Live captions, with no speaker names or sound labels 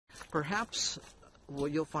perhaps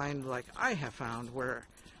what you'll find, like I have found, where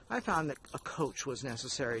I found that a coach was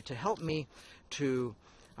necessary to help me to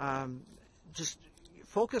just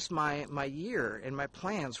focus my year and my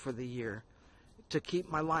plans for the year, to keep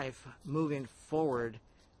my life moving forward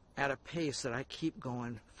at a pace that I keep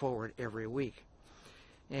going forward every week.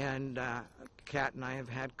 And Kat and I have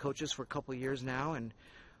had coaches for a couple of years now, and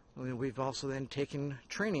we've also then taken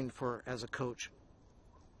training as a coach.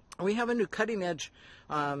 We have a new cutting-edge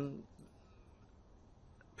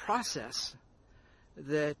process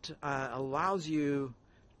that allows you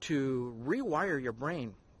to rewire your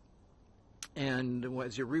brain. And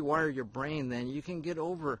as you rewire your brain, then you can get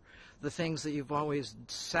over the things that you've always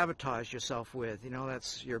sabotaged yourself with.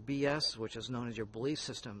 That's your BS, which is known as your belief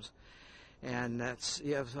systems. And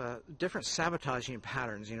you have different sabotaging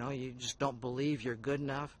patterns. You just don't believe you're good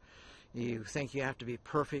enough. You think you have to be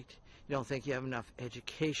perfect. You don't think you have enough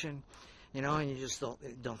education. And you just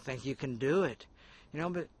don't think you can do it.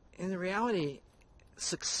 But in the reality,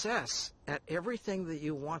 success at everything that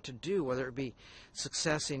you want to do, whether it be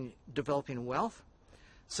success in developing wealth,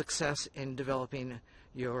 success in developing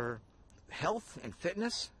your health and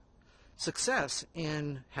fitness, success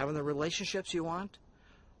in having the relationships you want,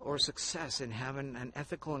 or success in having an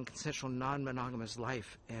ethical and consensual non-monogamous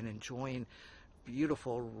life and enjoying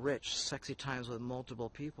beautiful, rich, sexy times with multiple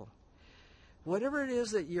people. Whatever it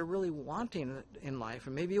is that you're really wanting in life,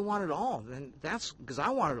 and maybe you want it all, then that's because I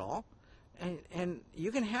want it all. And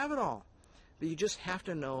you can have it all, but you just have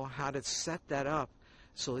to know how to set that up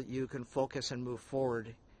so that you can focus and move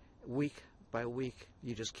forward week by week.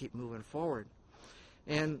 You just keep moving forward.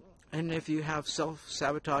 And if you have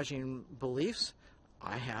self-sabotaging beliefs,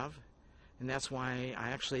 I have, and that's why I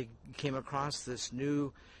actually came across this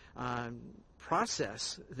new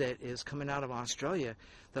process that is coming out of Australia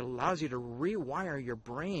that allows you to rewire your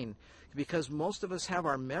brain, because most of us have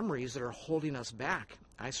our memories that are holding us back.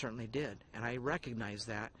 I certainly did, and I recognize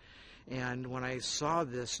that. And when I saw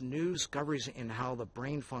this new discoveries in how the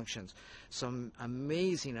brain functions, some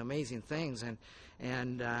amazing, amazing things,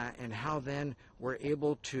 and how then we're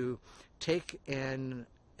able to take and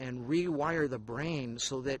rewire the brain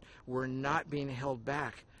so that we're not being held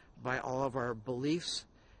back by all of our beliefs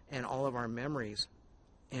and all of our memories.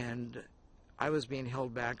 And I was being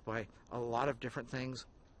held back by a lot of different things.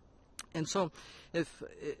 And so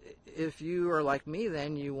if you are like me,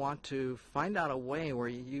 then you want to find out a way where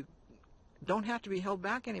you don't have to be held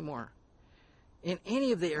back anymore in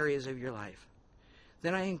any of the areas of your life,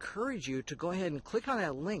 then I encourage you to go ahead and click on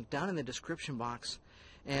that link down in the description box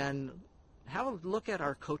and have a look at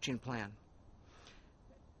our coaching plan.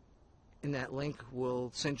 And that link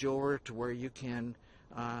will send you over to where you can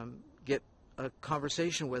get a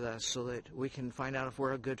conversation with us so that we can find out if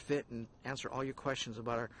we're a good fit and answer all your questions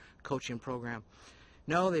about our coaching program.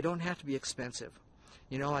 No, they don't have to be expensive.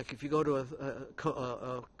 Like if you go to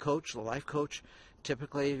a coach, a life coach,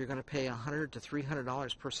 typically you're going to pay $100 to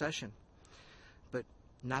 $300 per session, but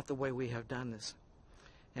not the way we have done this.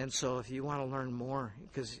 And so if you want to learn more,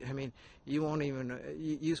 because, you won't even,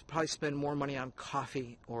 you probably spend more money on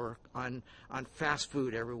coffee or on fast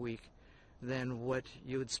food every week than what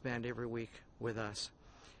you would spend every week with us.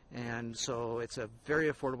 And so it's a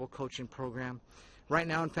very affordable coaching program. Right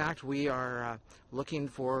now, in fact, we are looking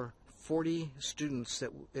for 40 students.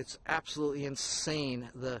 It's absolutely insane,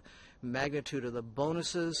 the magnitude of the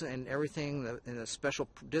bonuses and everything, and the special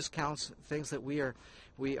discounts, things that we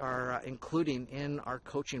are including in our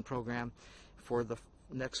coaching program for the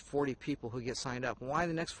next 40 people who get signed up. Why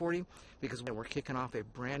the next 40? Because we're kicking off a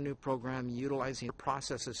brand new program utilizing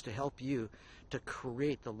processes to help you to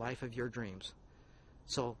create the life of your dreams.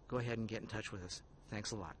 So go ahead and get in touch with us.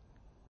 Thanks a lot.